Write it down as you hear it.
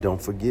Don't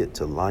forget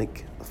to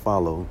like,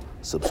 follow,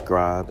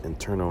 subscribe, and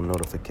turn on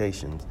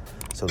notifications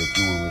so that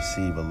you will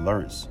receive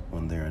alerts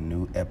when there are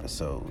new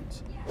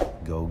episodes.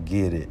 Go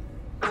get it.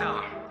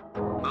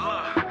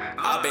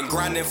 I've been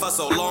grinding for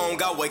so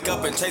long, I wake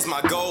up and chase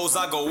my goals.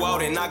 I go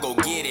out and I go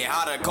get it.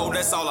 How to code,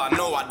 that's all I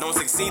know. I don't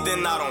succeed,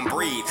 then I don't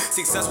breathe.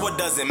 Success, what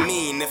does it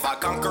mean? If I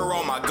conquer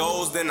all my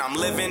goals, then I'm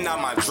living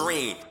out my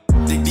dream.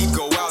 Dig deep,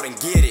 go out and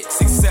get it.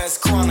 Success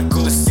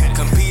Chronicles,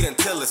 compete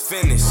until it's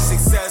finished.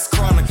 Success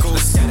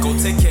Chronicles, go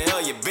take care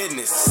of your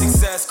business.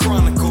 Success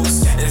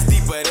Chronicles, it's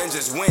deeper than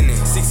just winning.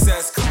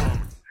 Success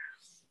Chronicles.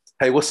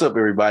 Hey, what's up,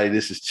 everybody?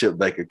 This is Chip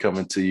Baker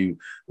coming to you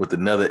with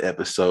another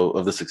episode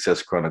of the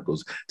Success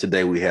Chronicles.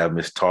 Today we have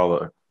Miss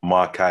Tarla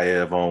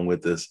Markaev on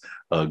with us,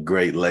 a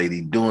great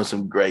lady doing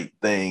some great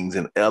things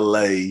in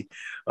LA.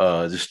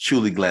 Just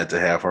truly glad to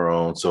have her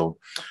on. So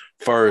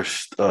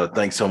first,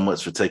 thanks so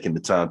much for taking the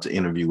time to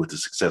interview with the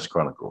Success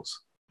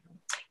Chronicles.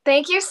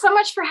 Thank you so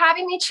much for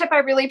having me, Chip. I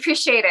really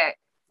appreciate it.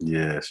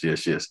 Yes.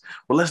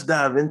 Well, let's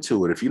dive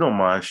into it. If you don't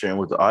mind sharing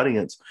with the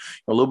audience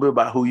a little bit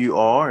about who you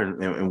are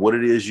and what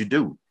it is you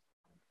do.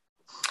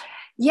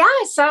 Yeah,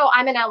 so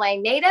I'm an LA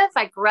native.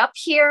 I grew up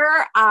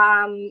here,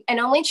 an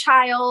only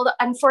child.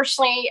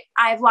 Unfortunately,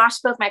 I've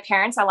lost both my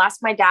parents. I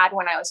lost my dad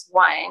when I was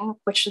 1,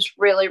 which was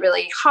really,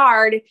 really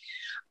hard.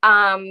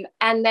 And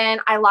then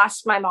I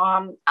lost my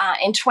mom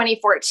in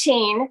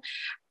 2014.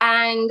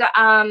 And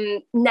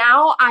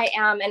now I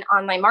am an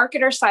online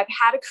marketer. So I've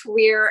had a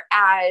career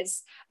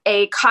as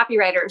a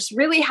copywriter. It's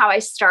really how I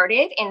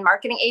started in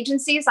marketing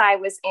agencies. I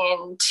was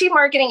in 2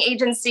 marketing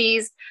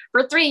agencies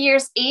for 3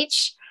 years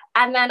each.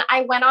 And then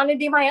I went on to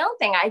do my own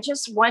thing. I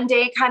just one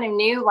day kind of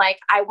knew like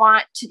I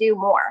want to do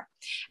more.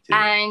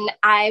 Yeah. And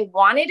I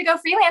wanted to go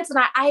freelance. And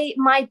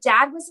my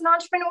dad was an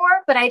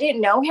entrepreneur, but I didn't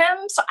know him.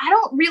 So I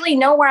don't really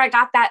know where I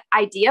got that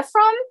idea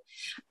from.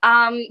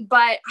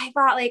 But I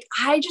thought like,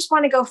 I just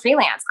want to go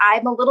freelance.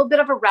 I'm a little bit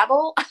of a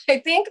rebel, I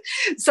think.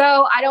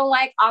 So I don't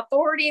like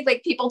authority,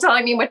 like people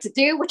telling me what to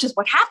do, which is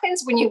what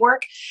happens when you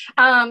work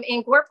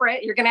in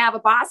corporate. You're going to have a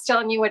boss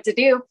telling you what to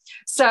do.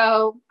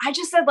 So I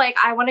just said like,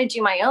 I want to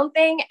do my own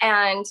thing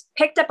and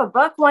picked up a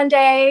book one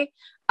day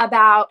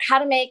about how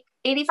to make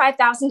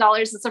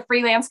 $85,000 as a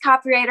freelance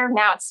copywriter.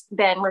 Now it's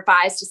been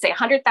revised to say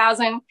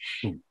 100,000.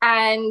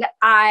 And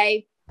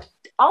I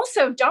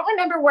also don't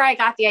remember where I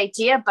got the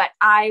idea, but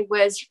I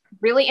was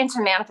really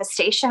into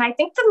manifestation. I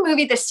think the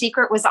movie The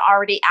Secret was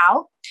already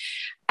out.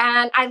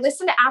 And I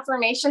listened to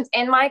affirmations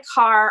in my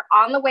car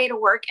on the way to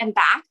work and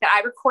back that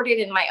I recorded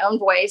in my own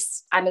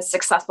voice. I'm a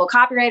successful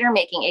copywriter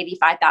making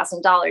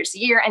 $85,000 a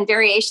year and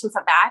variations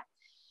of that.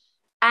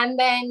 And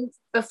then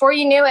before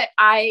you knew it,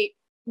 I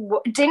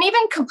didn't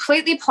even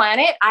completely plan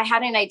it. I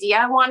had an idea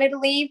I wanted to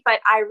leave, but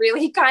I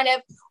really kind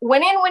of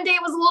went in one day.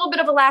 It was a little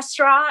bit of a last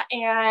straw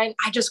and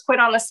I just quit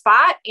on the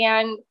spot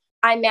and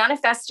I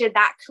manifested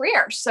that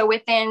career. So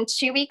within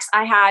 2 weeks,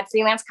 I had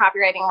freelance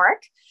copywriting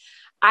work.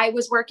 I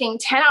was working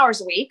 10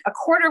 hours a week, a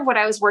quarter of what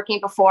I was working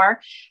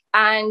before.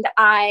 And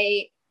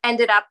I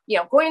ended up,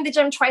 going to the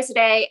gym twice a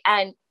day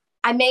and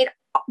I made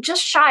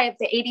just shy of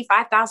the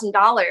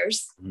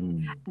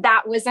 $85,000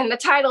 that was in the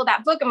title of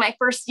that book in my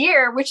first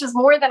year, which is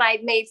more than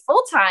I'd made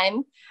full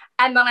time.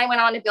 And then I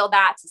went on to build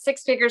that to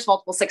 6 figures,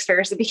 multiple 6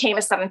 figures. It became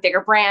a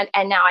 7-figure brand.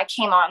 And now I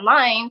came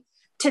online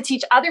to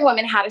teach other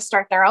women how to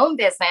start their own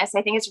business.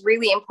 I think it's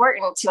really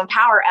important to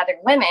empower other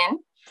women.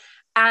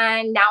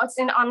 And now it's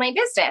an online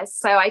business.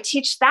 So I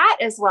teach that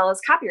as well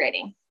as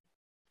copywriting.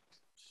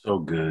 So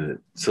good.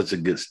 Such a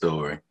good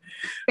story.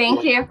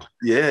 Thank you.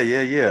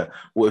 Yeah.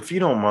 Well, if you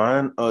don't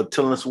mind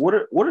telling us, what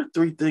are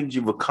 3 things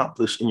you've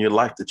accomplished in your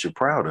life that you're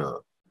proud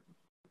of?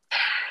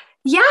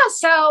 Yeah.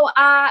 So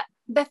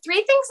the 3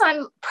 things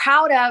I'm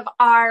proud of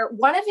are,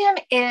 one of them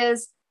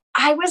is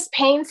I was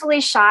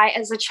painfully shy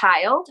as a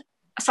child.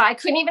 So I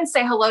couldn't even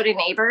say hello to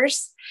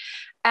neighbors.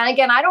 And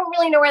again, I don't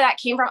really know where that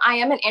came from. I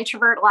am an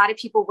introvert. A lot of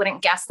people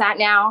wouldn't guess that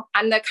now.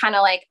 I'm the kind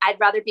of like, I'd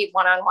rather be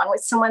one-on-one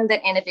with someone than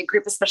in a big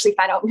group, especially if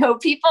I don't know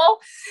people.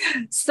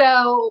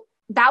 So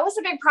that was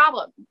a big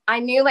problem. I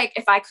knew like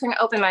if I couldn't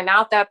open my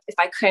mouth up, if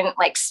I couldn't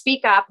like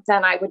speak up,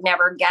 then I would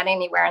never get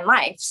anywhere in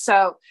life.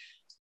 So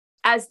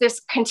as this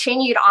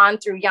continued on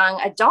through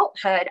young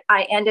adulthood,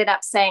 I ended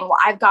up saying, well,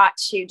 I've got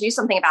to do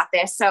something about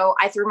this. So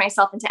I threw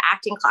myself into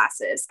acting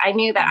classes. I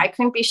knew that I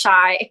couldn't be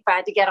shy if I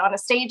had to get on a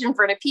stage in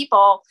front of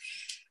people.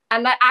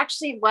 And that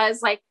actually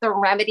was like the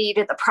remedy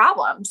to the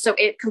problem. So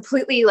it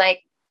completely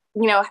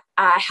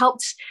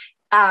helped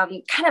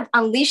kind of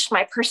unleash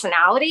my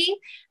personality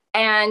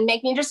and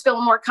make me just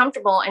feel more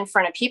comfortable in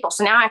front of people.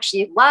 So now I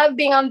actually love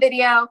being on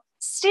video,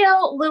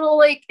 still a little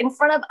like in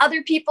front of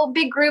other people,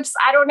 big groups,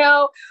 I don't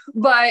know.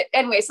 But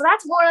anyway, so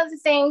that's one of the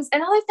things.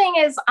 Another thing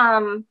is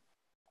I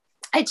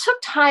took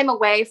time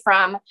away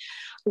from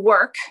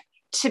work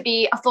to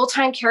be a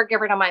full-time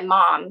caregiver to my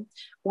mom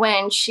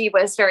when she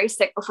was very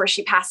sick before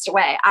she passed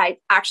away. I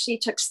actually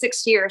took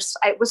 6 years.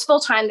 It was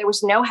full-time. There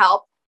was no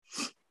help.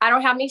 I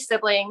don't have any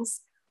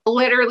siblings.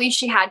 Literally,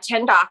 she had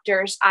 10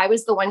 doctors. I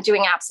was the one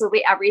doing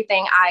absolutely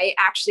everything. I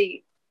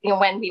actually,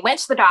 when we went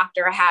to the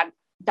doctor, I had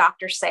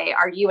doctors say,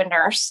 "Are you a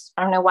nurse?"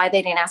 I don't know why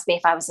they didn't ask me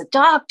if I was a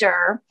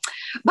doctor,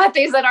 but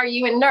they said, "Are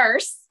you a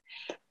nurse?"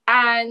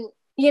 And,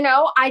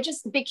 I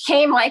just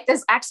became like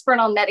this expert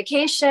on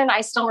medication.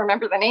 I still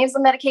remember the names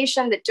of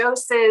medication, the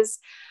doses.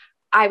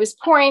 I was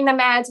pouring the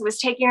meds, was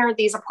taking her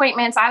these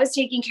appointments. I was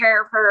taking care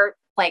of her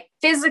like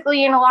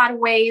physically in a lot of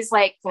ways,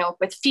 like,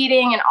 with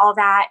feeding and all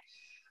that.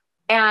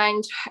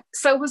 And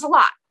so it was a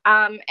lot.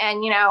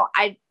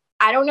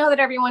 I don't know that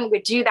everyone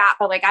would do that,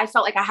 but like, I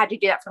felt like I had to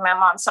do that for my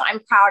mom. So I'm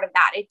proud of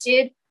that. It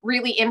did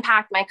really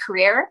impact my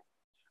career.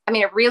 I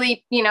mean, it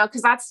really,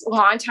 cause that's a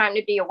long time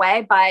to be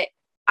away, but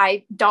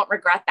I don't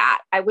regret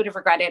that. I would have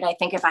regretted, I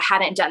think, if I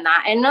hadn't done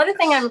that. And another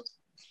thing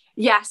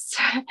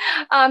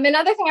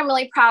another thing I'm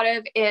really proud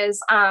of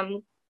is,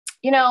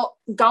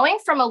 going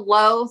from a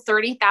low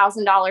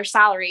 $30,000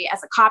 salary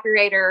as a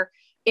copywriter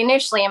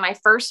initially in my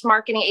first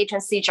marketing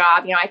agency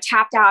job, I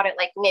tapped out at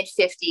like mid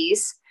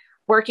 50s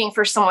working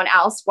for someone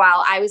else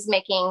while I was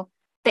making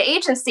the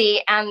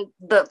agency and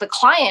the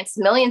clients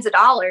millions of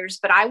dollars,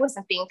 but I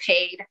wasn't being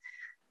paid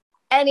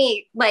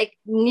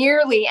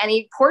nearly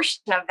any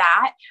portion of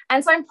that.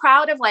 And so I'm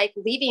proud of like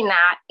leaving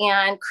that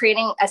and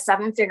creating a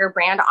 7-figure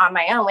brand on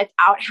my own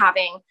without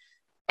having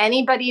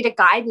anybody to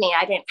guide me.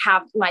 I didn't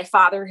have my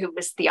father, who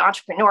was the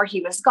entrepreneur. He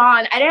was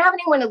gone. I didn't have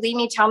anyone to lead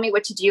me, tell me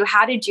what to do,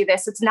 how to do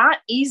this. It's not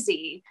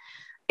easy.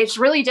 It's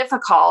really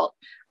difficult.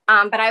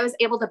 But I was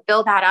able to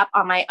build that up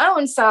on my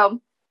own.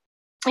 So,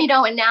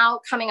 and now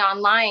coming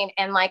online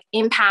and like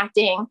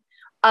impacting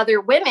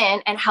other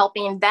women and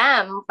helping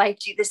them like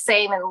do the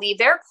same and leave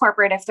their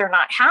corporate if they're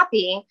not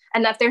happy,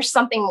 and that there's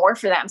something more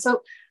for them.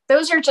 So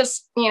those are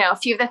just, a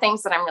few of the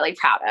things that I'm really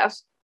proud of.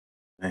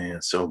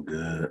 Man, so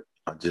good.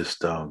 I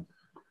just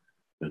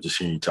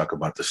hearing you talk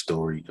about the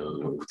story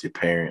with your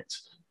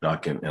parents. I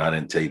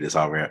didn't tell you this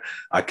already.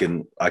 I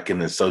can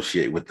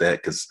associate with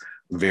that because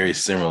very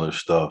similar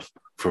stuff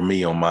for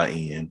me on my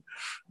end.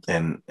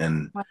 And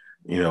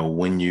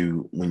when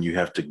you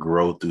have to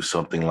grow through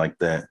something like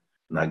that,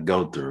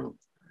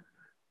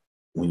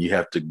 when you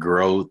have to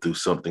grow through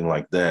something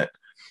like that,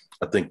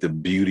 I think the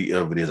beauty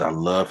of it is, I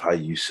love how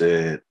you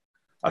said,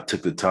 I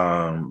took the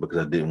time because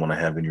I didn't want to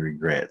have any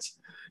regrets.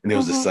 And it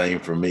was the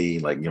same for me.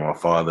 Like, my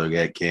father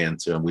got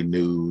cancer and we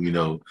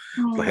knew,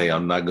 like, hey,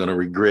 I'm not going to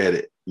regret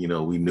it. We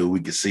knew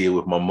we could see it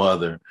with my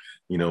mother.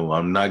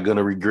 I'm not going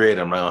to regret it.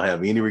 I'm not going to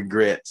have any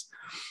regrets.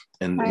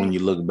 And when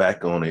you look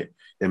back on it,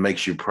 it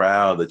makes you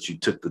proud that you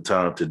took the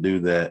time to do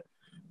that,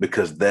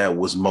 because that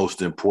was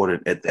most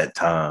important at that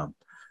time,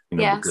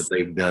 because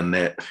they've done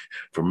that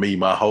for me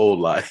my whole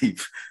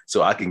life.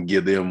 So I can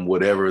give them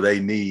whatever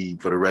they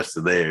need for the rest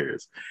of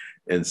theirs.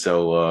 And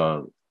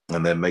so,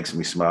 and that makes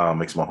me smile,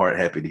 makes my heart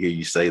happy to hear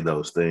you say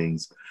those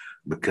things,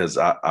 because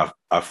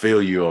I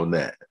feel you on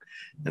that.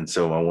 And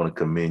so I want to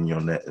commend you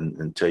on that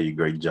and tell you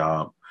great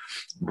job.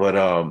 But,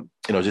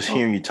 just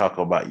hearing you talk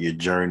about your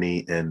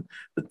journey and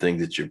the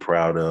things that you're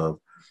proud of,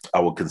 I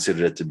would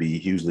consider that to be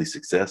hugely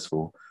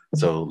successful.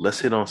 So let's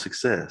hit on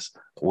success.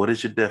 What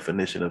is your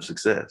definition of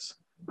success?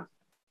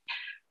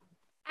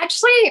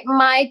 Actually,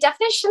 my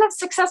definition of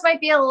success might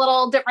be a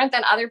little different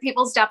than other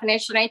people's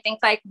definition. I think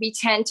like we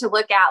tend to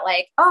look at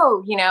like,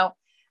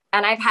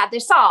 and I've had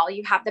this all.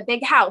 You have the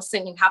big house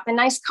and you have the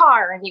nice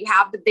car and you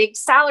have the big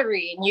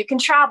salary and you can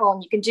travel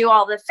and you can do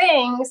all the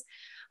things.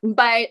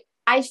 But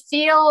I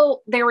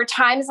feel there were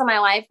times in my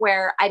life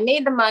where I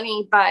made the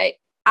money, but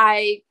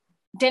I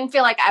didn't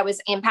feel like I was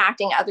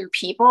impacting other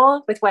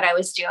people with what I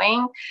was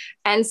doing.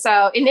 And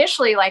so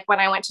initially, like when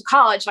I went to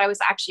college, I was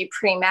actually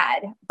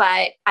pre-med,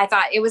 but I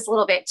thought it was a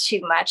little bit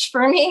too much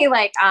for me.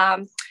 Like,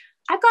 I've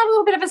got a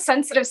little bit of a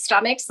sensitive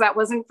stomach, so that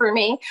wasn't for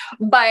me.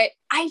 But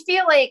I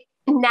feel like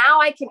now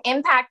I can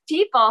impact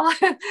people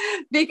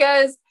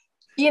because,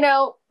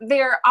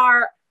 there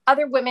are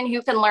other women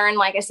who can learn,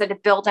 like I said, to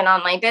build an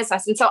online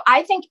business. And so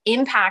I think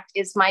impact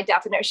is my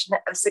definition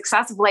of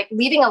success, of like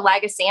leaving a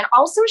legacy and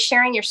also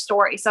sharing your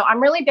story. So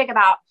I'm really big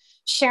about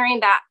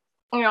sharing that,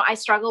 I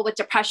struggle with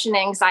depression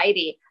and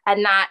anxiety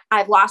and that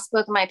I've lost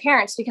both of my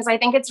parents, because I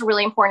think it's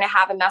really important to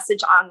have a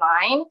message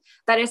online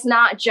that is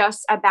not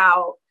just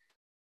about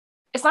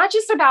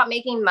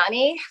making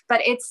money,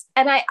 but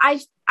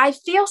I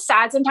feel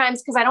sad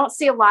sometimes because I don't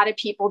see a lot of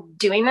people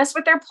doing this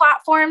with their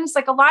platforms.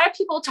 Like a lot of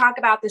people talk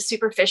about the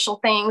superficial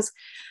things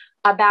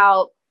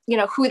about,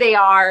 who they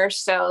are.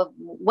 So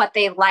what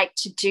they like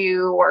to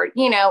do, or,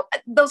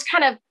 those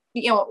kind of,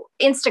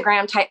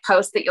 Instagram type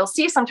posts that you'll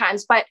see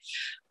sometimes, but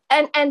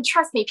and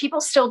trust me,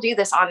 people still do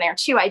this on there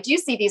too. I do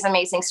see these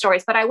amazing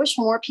stories, but I wish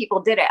more people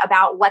did it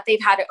about what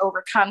they've had to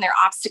overcome, their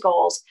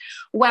obstacles,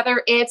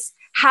 whether it's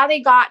how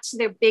they got to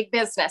their big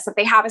business. If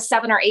they have a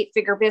 7 or 8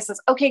 figure business,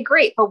 okay,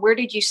 great. But where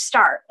did you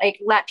start? Like,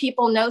 let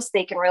people know so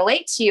they can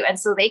relate to you and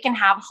so they can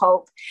have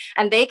hope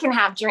and they can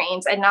have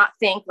dreams and not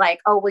think like,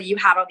 oh, well, you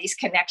had all these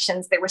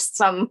connections. There was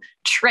some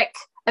trick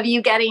of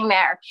you getting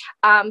there.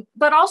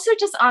 But also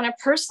just on a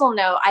personal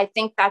note, I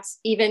think that's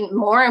even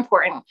more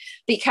important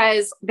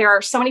because there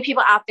are so many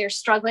people out there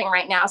struggling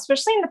right now,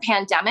 especially in the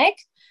pandemic.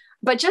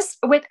 But just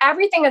with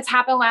everything that's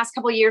happened the last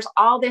couple of years,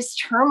 all this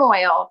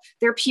turmoil,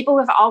 there are people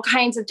with all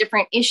kinds of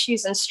different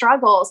issues and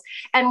struggles.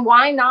 And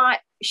why not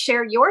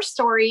share your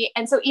story?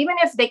 And so even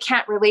if they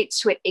can't relate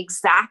to it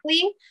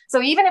exactly,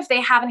 so even if they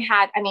haven't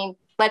had, I mean,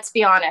 let's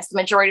be honest, the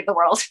majority of the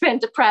world has been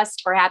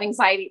depressed or had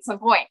anxiety at some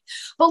point.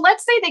 But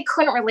let's say they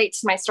couldn't relate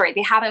to my story.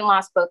 They haven't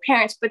lost both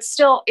parents, but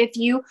still, if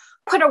you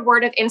put a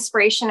word of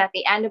inspiration at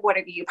the end of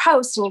whatever you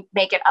post and you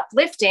make it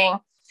uplifting,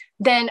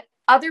 then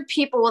other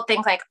people will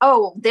think like,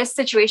 oh, this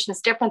situation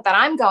is different than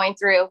I'm going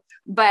through,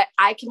 but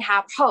I can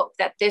have hope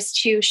that this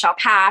too shall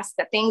pass,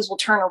 that things will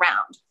turn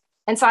around.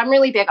 And so I'm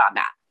really big on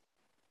that.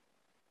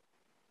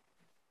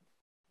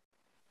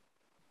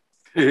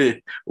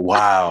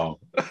 Wow.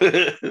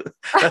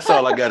 That's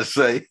all I got to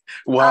say.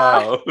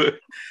 Wow.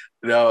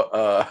 Now,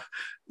 I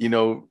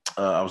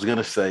was going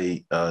to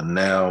say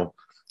now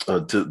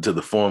to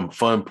the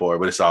fun part,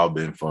 but it's all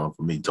been fun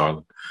for me,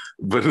 Tarla.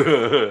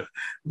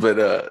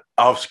 But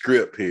off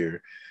script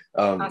here,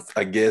 awesome.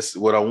 I guess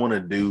what I want to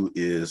do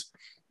is,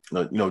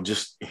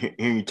 just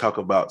hearing you talk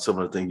about some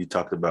of the things you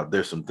talked about.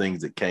 There's some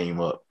things that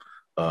came up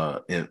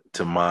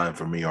to mind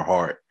for me or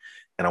heart,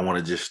 and I want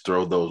to just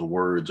throw those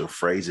words or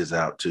phrases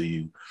out to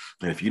you.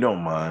 And if you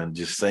don't mind,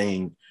 just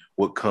saying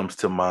what comes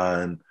to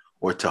mind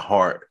or to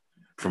heart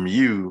from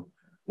you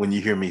when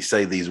you hear me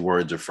say these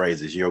words or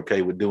phrases. You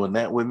okay with doing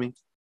that with me?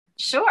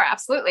 Sure,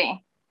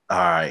 absolutely. All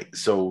right.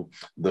 So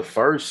the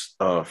first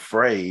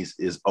phrase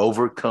is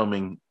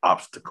overcoming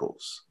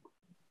obstacles.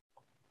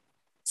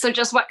 So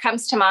just what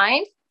comes to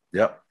mind?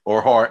 Yep.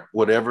 Or heart,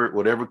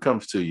 whatever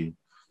comes to you.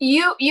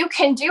 You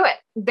can do it.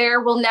 There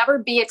will never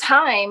be a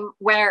time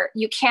where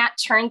you can't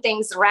turn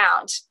things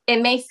around.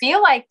 It may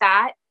feel like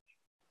that,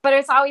 but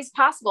it's always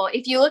possible.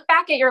 If you look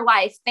back at your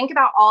life, think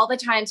about all the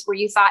times where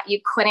you thought you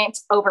couldn't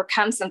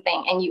overcome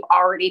something and you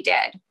already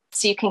did.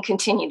 So you can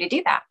continue to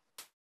do that.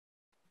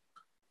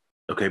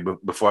 Okay,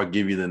 but before I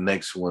give you the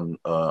next one,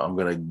 I'm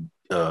going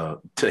to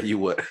tell you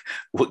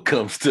what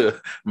comes to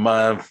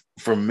mind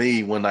from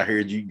me when I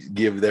heard you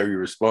give that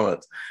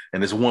response.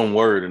 And it's one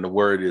word, and the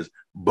word is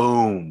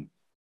boom.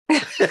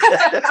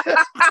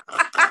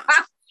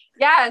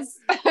 Yes.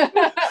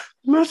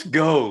 Let's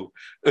go.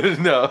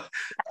 No.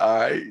 All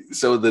right.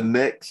 So the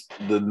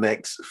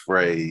next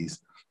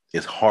phrase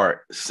is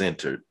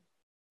heart-centered.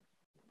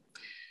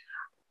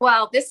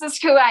 Well, this is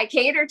who I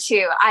cater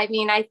to. I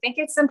mean, I think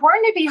it's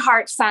important to be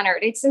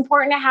heart-centered. It's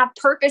important to have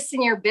purpose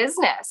in your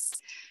business.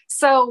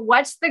 So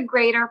what's the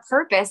greater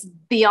purpose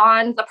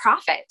beyond the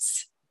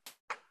profits?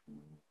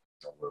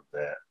 I love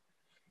that.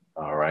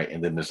 All right.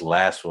 And then this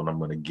last one I'm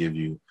going to give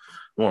you,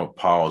 I want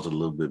to pause a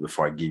little bit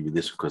before I give you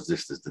this because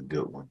this is the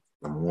good one.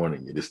 I'm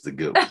warning you, this is the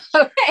good one.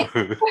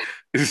 Okay.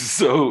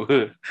 So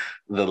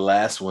the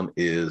last one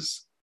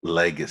is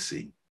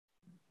legacy.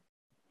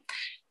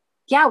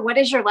 Yeah. What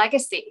is your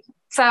legacy?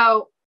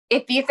 So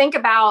if you think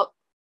about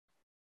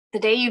the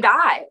day you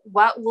die,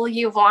 what will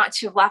you want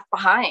to have left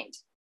behind?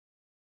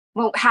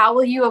 Well, how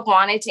will you have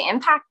wanted to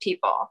impact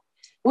people?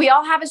 We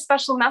all have a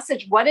special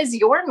message. What is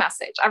your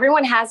message?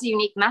 Everyone has a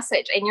unique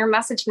message, and your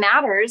message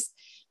matters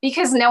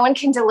because no one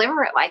can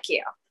deliver it like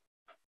you.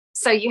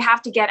 So you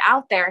have to get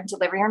out there and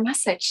deliver your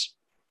message.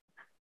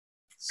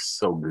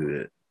 So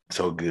good.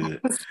 So good.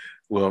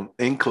 Well,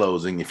 in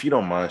closing, if you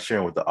don't mind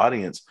sharing with the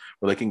audience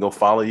where they can go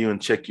follow you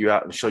and check you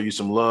out and show you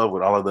some love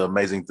with all of the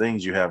amazing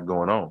things you have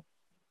going on.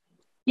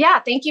 Yeah,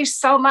 thank you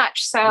so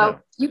much.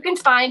 So You can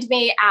find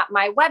me at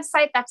my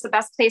website. That's the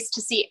best place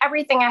to see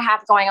everything I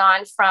have going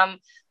on, from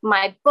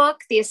my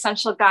book, The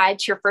Essential Guide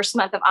to Your First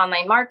Month of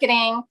Online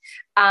Marketing,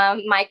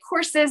 my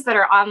courses that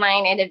are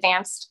online and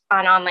advanced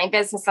on online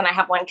business. And I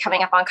have one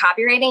coming up on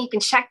copywriting. You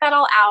can check that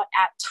all out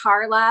at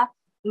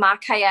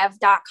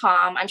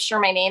tarlamakayev.com. I'm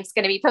sure my name's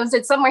going to be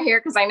posted somewhere here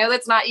because I know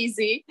that's not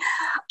easy.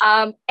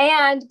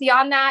 And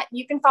beyond that,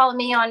 you can follow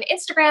me on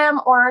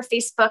Instagram or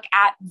Facebook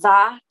at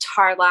the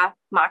Tarla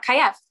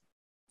Makayev.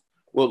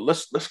 Well,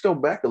 let's go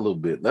back a little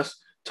bit. Let's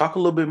talk a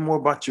little bit more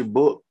about your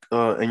book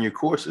and your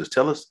courses.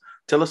 Tell us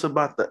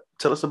about that.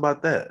 Tell us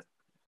about that.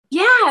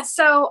 Yeah.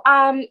 So,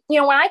 when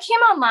I came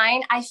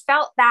online, I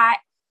felt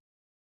that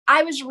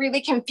I was really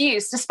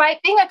confused.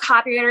 Despite being a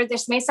copywriter,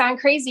 this may sound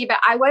crazy, but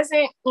I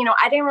wasn't,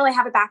 I didn't really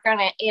have a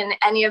background in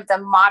any of the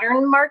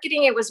modern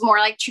marketing. It was more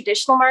like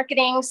traditional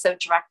marketing. So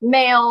direct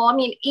mail,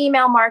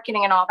 email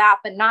marketing and all that,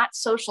 but not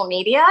social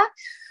media.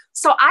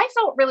 So I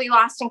felt really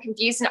lost and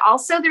confused. And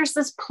also there's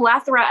this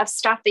plethora of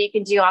stuff that you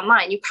can do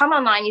online. You come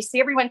online, you see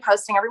everyone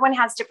posting, everyone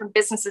has different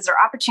businesses or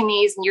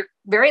opportunities, and you're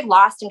very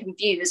lost and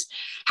confused.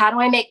 How do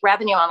I make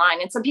revenue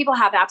online? And some people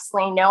have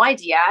absolutely no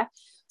idea.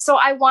 So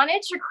I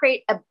wanted to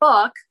create a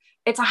book.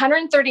 It's a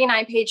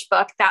 139-page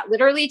book that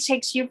literally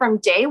takes you from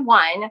day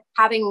one,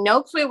 having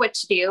no clue what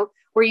to do,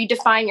 where you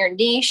define your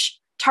niche,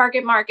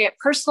 target market,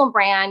 personal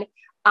brand,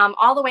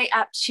 all the way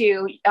up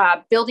to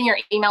building your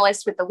email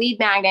list with the lead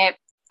magnet,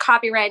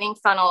 copywriting,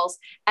 funnels.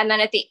 And then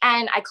at the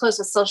end, I close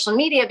with social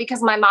media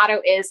because my motto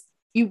is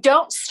you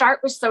don't start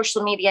with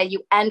social media,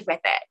 you end with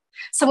it.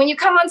 So when you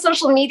come on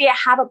social media,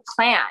 have a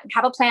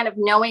plan of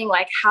knowing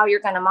like how you're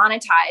going to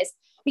monetize.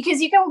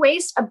 because you can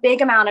waste a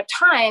big amount of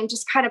time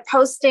just kind of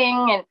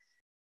posting and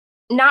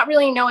not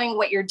really knowing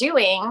what you're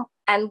doing.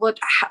 And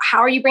how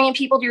are you bringing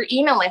people to your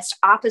email list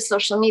off of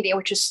social media,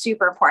 which is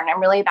super important.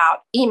 I'm really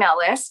about email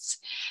lists.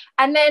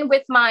 And then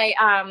with my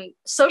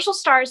Social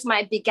Stars,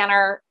 my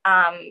beginner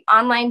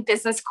online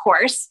business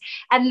course,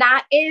 and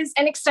that is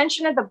an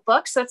extension of the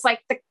book. So it's like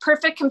the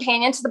perfect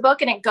companion to the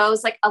book, and it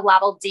goes like a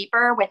level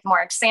deeper with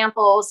more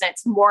examples, and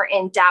it's more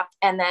in depth,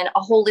 and then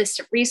a whole list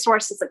of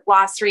resources, a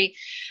glossary.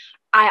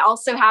 I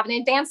also have an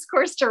advanced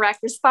course, Direct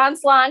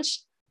Response Launch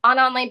on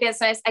online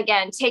business.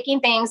 Again,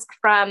 taking things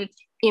from,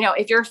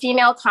 if you're a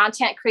female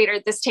content creator,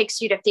 this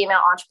takes you to female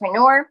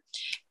entrepreneur.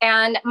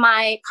 And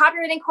my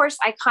copywriting course,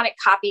 Iconic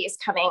Copy, is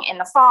coming in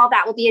the fall.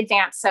 That will be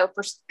advanced. So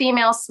for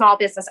female small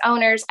business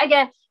owners,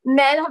 again,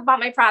 men have bought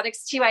my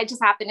products too. I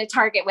just happen to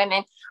target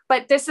women.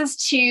 But this is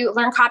to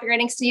learn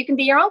copywriting so you can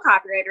be your own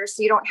copywriter,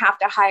 so you don't have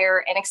to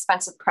hire an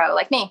expensive pro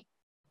like me.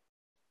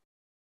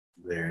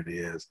 There it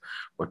is.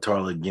 Well,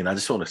 Tarla, again, I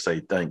just want to say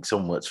thanks so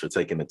much for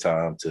taking the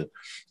time to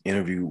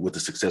interview with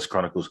the Success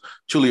Chronicles.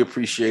 Truly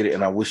appreciate it,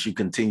 and I wish you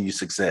continued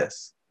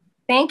success.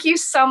 Thank you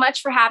so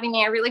much for having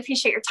me. I really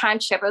appreciate your time,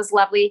 Chip. It was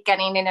lovely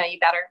getting to know you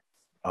better.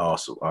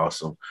 Awesome.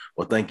 Awesome.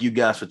 Well, thank you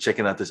guys for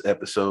checking out this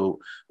episode.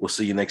 We'll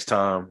see you next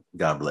time.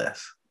 God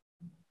bless.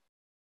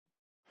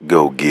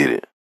 Go get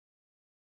it.